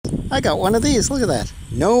I got one of these. Look at that.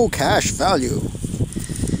 No cash value.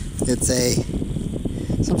 It's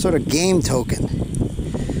some sort of game token.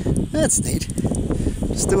 That's neat.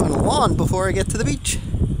 Just doing a lawn before I get to the beach.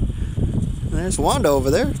 There's Wanda over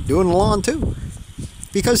there doing a lawn too.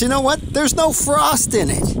 Because you know what? There's no frost in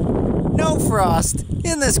it. No frost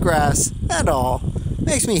in this grass at all.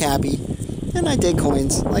 Makes me happy. And I dig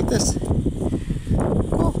coins like this.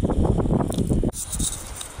 Cool.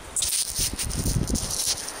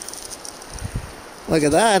 Look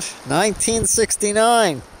at that.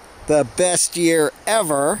 1969. The best year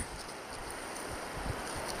ever.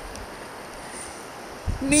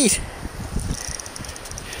 Neat.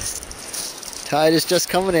 Tide is just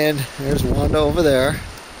coming in. There's Wanda over there.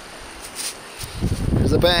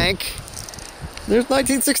 There's a bank. There's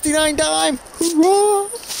 1969 dime. Hoorah!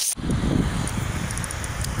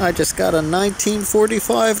 I just got a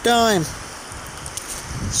 1945 dime.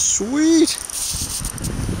 Sweet.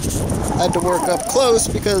 I had to work up close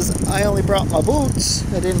because I only brought my boots.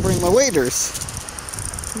 I didn't bring my waders.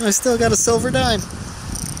 And I still got a silver dime.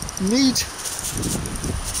 Neat.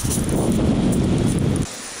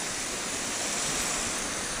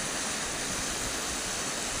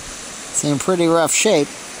 It's in pretty rough shape.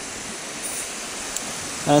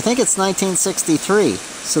 And I think it's 1963.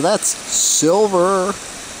 So that's silver.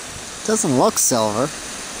 Doesn't look silver,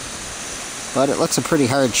 but it looks a pretty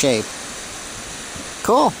hard shape.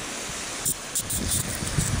 Cool.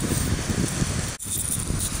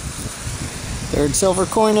 Third silver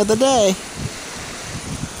coin of the day.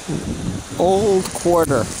 Old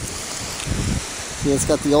quarter. See, it's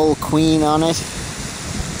got the old queen on it,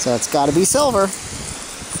 so it's got to be silver. Let's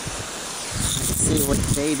see what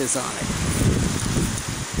date is on it.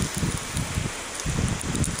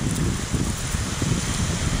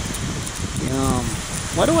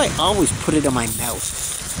 Why do I always put it in my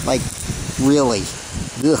mouth? Like, really?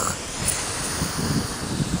 Ugh.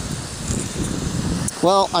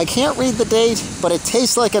 Well, I can't read the date, but it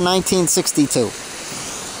tastes like a 1962.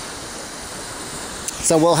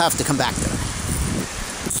 So we'll have to come back to it.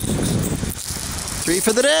 3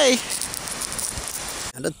 for the day.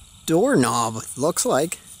 And a doorknob, it looks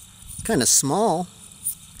like. It's kind of small.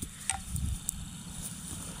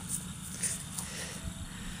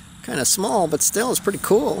 Kind of small, but still it's pretty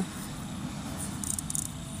cool.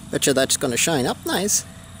 Betcha that's going to shine up nice.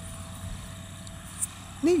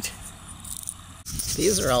 Neat.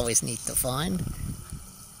 These are always neat to find.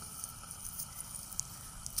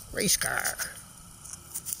 Race car.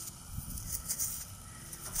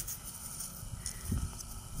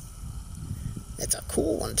 It's a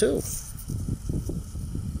cool one too.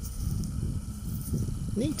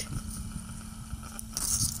 Neat.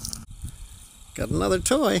 Got another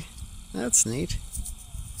toy. That's neat.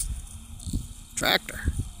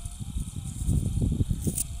 Tractor.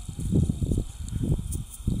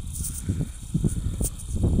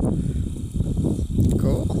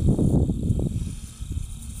 Cool.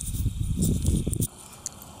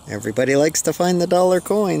 Everybody likes to find the dollar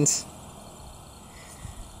coins.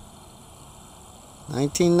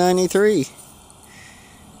 1993.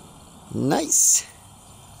 Nice.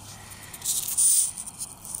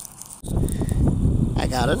 I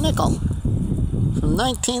got a nickel from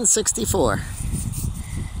 1964.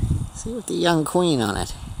 See with the young queen on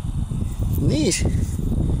it. Neat.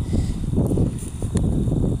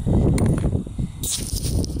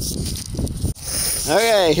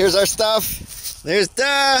 Okay, here's our stuff. There's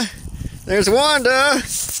there's Wanda.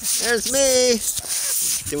 There's me.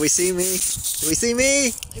 Do we see me? Do we see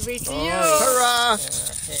me? We see you. Hurrah!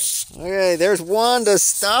 Okay, there's Wanda's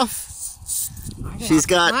stuff. She's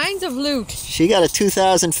got kinds of loot. She got a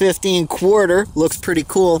 2015 quarter. Looks pretty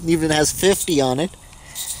cool. Even has 50 on it.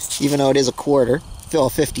 Even though it is a quarter. Still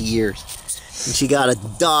 50 years. And she got a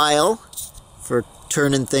dial for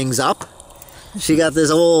turning things up. She got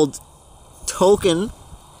this old token.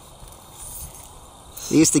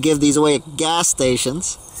 They used to give these away at gas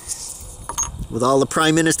stations with all the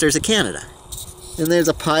prime ministers of Canada. And there's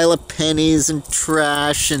a pile of pennies and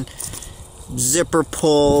trash and zipper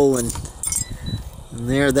pull and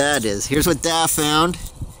there that is. Here's what Da found.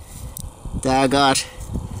 Da got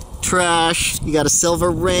trash. He got a silver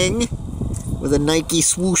ring with a Nike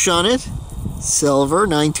swoosh on it. Silver,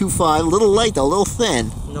 925. A little light though, a little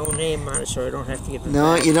thin. No name on it, so I don't have to give it back.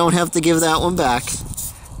 No, you don't have to give that one back.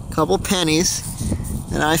 A couple pennies.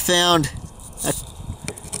 And I found a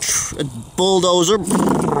bulldozer.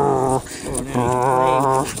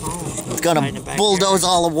 It's gonna bulldoze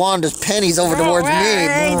all of Wanda's pennies over towards me.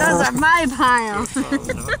 Hey, those are my pile.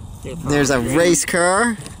 There's a race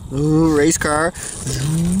car. Ooh, race car.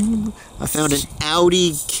 I found an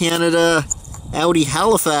Audi Canada Audi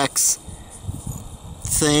Halifax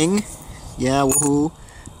thing. Yeah, woohoo.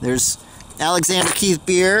 There's Alexander Keith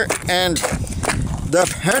beer and the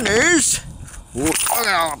pennies. Ooh, look at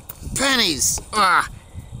all the pennies.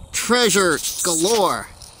 Treasure galore.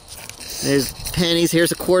 There's pennies.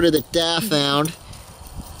 Here's a quarter that Da found.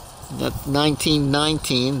 That's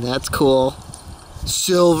 1919. That's cool.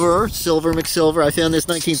 Silver McSilver. I found this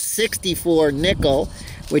 1964 nickel,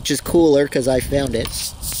 which is cooler because I found it.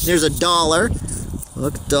 There's a dollar.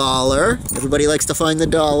 Look, dollar. Everybody likes to find the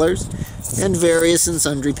dollars. And various and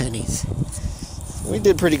sundry pennies. We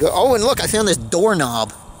did pretty good. Oh, and look, I found this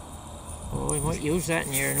doorknob. Oh, we might use that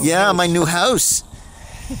in your new house. My new house.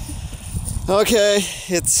 Okay,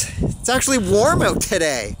 it's actually warm out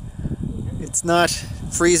today. It's not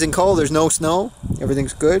freezing cold. There's no snow.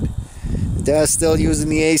 Everything's good. Dad's still using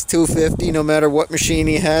the Ace 250. No matter what machine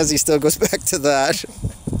he has, he still goes back to that.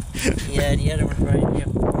 Yeah, the other one's right up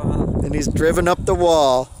the wall. And he's driven up the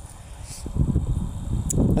wall.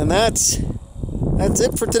 And that's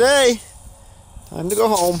it for today. Time to go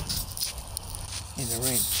home. In the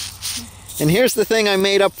rain. And here's the thing I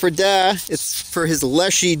made up for Da. It's for his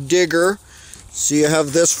Leshy digger. So you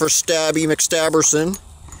have this for Stabby McStabberson.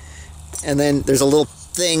 And then there's a little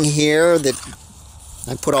thing here that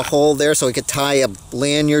I put a hole there so he could tie a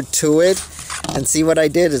lanyard to it. And see what I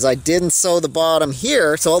did is I didn't sew the bottom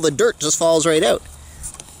here, so all the dirt just falls right out.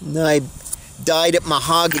 And I dyed it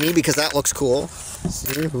mahogany because that looks cool.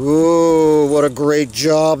 See? Ooh, what a great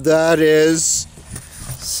job that is.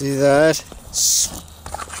 See that?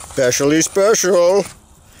 Specially special.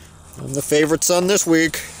 I'm the favorite son this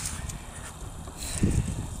week.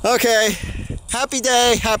 Okay. Happy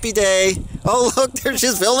day, happy day. Oh, look, they're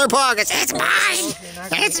just filling their pockets. It's mine!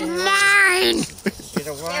 It's mine!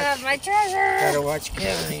 Yeah, my treasure! Gotta watch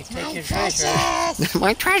Kevin, he take your treasure.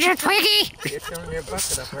 My treasure, Twiggy! You're filling your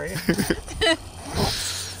bucket up, are you?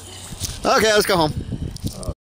 Okay, let's go home.